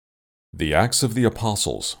The Acts of the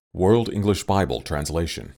Apostles, World English Bible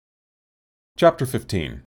Translation. Chapter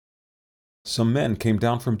 15. Some men came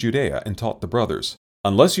down from Judea and taught the brothers,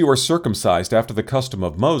 "Unless you are circumcised after the custom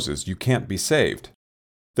of Moses, you can't be saved."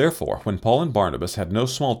 Therefore, when Paul and Barnabas had no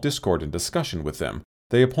small discord and discussion with them,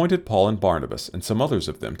 they appointed Paul and Barnabas and some others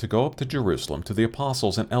of them to go up to Jerusalem to the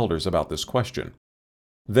apostles and elders about this question.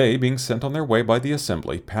 They, being sent on their way by the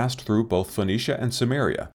assembly, passed through both Phoenicia and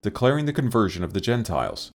Samaria, declaring the conversion of the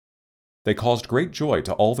Gentiles. They caused great joy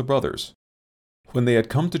to all the brothers. When they had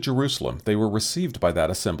come to Jerusalem, they were received by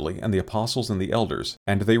that assembly and the apostles and the elders,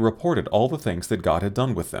 and they reported all the things that God had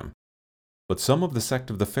done with them. But some of the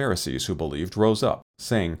sect of the Pharisees who believed rose up,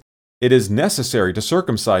 saying, "It is necessary to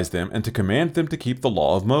circumcise them and to command them to keep the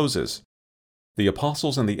law of Moses." The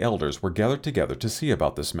apostles and the elders were gathered together to see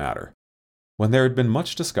about this matter. When there had been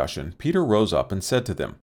much discussion, Peter rose up and said to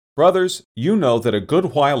them, "Brothers, you know that a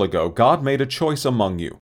good while ago God made a choice among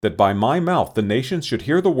you, that by my mouth the nations should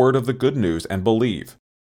hear the word of the good news and believe.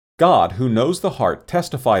 God, who knows the heart,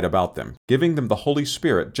 testified about them, giving them the Holy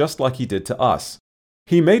Spirit just like He did to us.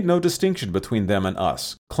 He made no distinction between them and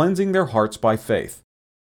us, cleansing their hearts by faith.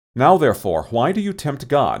 Now therefore, why do you tempt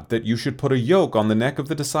God, that you should put a yoke on the neck of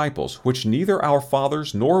the disciples, which neither our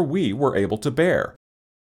fathers nor we were able to bear?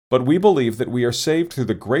 But we believe that we are saved through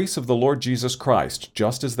the grace of the Lord Jesus Christ,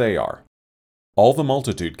 just as they are." All the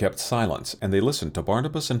multitude kept silence, and they listened to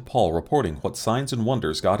Barnabas and Paul reporting what signs and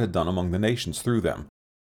wonders God had done among the nations through them.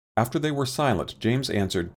 After they were silent, James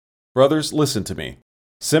answered, "Brothers, listen to me.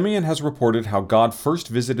 Simeon has reported how God first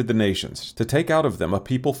visited the nations, to take out of them a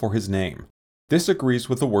people for His name. This agrees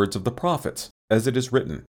with the words of the prophets, as it is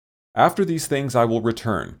written, 'After these things I will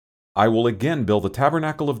return. I will again build the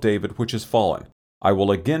tabernacle of David which is fallen. I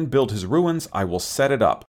will again build his ruins, I will set it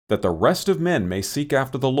up, that the rest of men may seek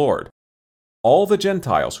after the Lord. All the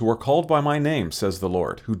Gentiles who are called by my name, says the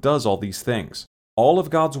Lord, who does all these things. All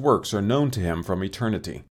of God's works are known to Him from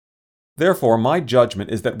eternity. Therefore my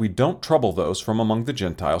judgment is that we don't trouble those from among the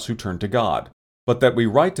Gentiles who turn to God, but that we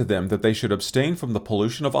write to them that they should abstain from the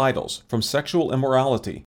pollution of idols, from sexual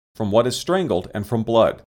immorality, from what is strangled, and from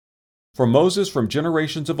blood. For Moses from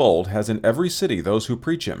generations of old has in every city those who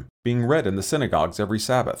preach him, being read in the synagogues every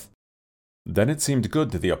Sabbath." Then it seemed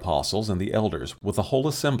good to the apostles and the elders with the whole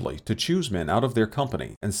assembly to choose men out of their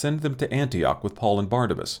company and send them to Antioch with Paul and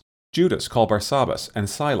Barnabas, Judas called Barsabbas, and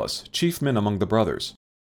Silas, chief men among the brothers.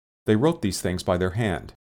 They wrote these things by their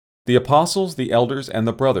hand. The apostles, the elders, and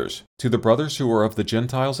the brothers, to the brothers who are of the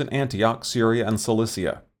Gentiles in Antioch, Syria, and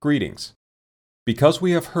Cilicia, greetings. Because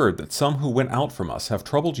we have heard that some who went out from us have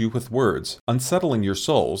troubled you with words, unsettling your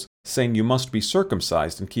souls, saying you must be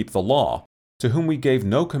circumcised and keep the law, to whom we gave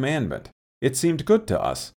no commandment, it seemed good to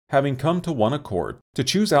us, having come to one accord, to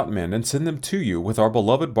choose out men and send them to you with our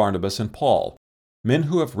beloved Barnabas and Paul, men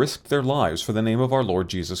who have risked their lives for the name of our Lord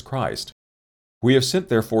Jesus Christ. We have sent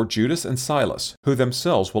therefore Judas and Silas, who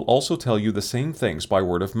themselves will also tell you the same things by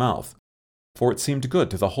word of mouth. For it seemed good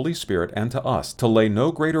to the Holy Spirit and to us to lay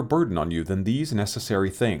no greater burden on you than these necessary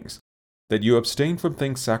things, that you abstain from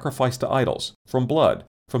things sacrificed to idols, from blood,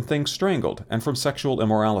 from things strangled, and from sexual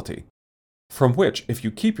immorality, from which, if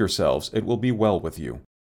you keep yourselves, it will be well with you.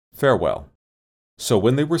 Farewell." So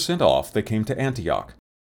when they were sent off, they came to Antioch.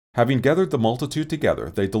 Having gathered the multitude together,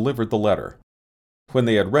 they delivered the letter. When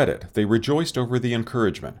they had read it, they rejoiced over the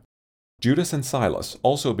encouragement. Judas and Silas,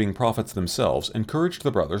 also being prophets themselves, encouraged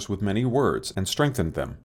the brothers with many words and strengthened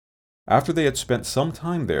them. After they had spent some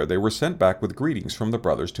time there, they were sent back with greetings from the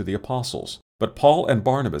brothers to the apostles. But Paul and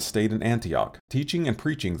Barnabas stayed in Antioch, teaching and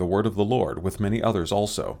preaching the word of the Lord, with many others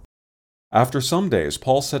also. After some days,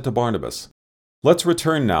 Paul said to Barnabas, "Let's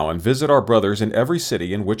return now and visit our brothers in every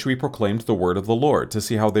city in which we proclaimed the word of the Lord, to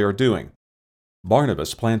see how they are doing."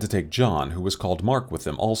 Barnabas planned to take John, who was called Mark, with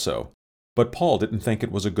them also. But Paul didn't think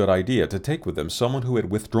it was a good idea to take with them someone who had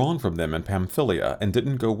withdrawn from them in Pamphylia and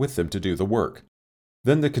didn't go with them to do the work.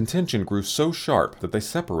 Then the contention grew so sharp that they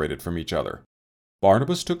separated from each other.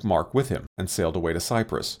 Barnabas took Mark with him and sailed away to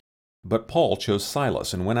Cyprus. But Paul chose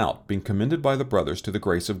Silas and went out, being commended by the brothers to the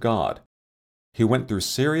grace of God. He went through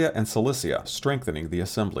Syria and Cilicia, strengthening the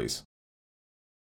assemblies.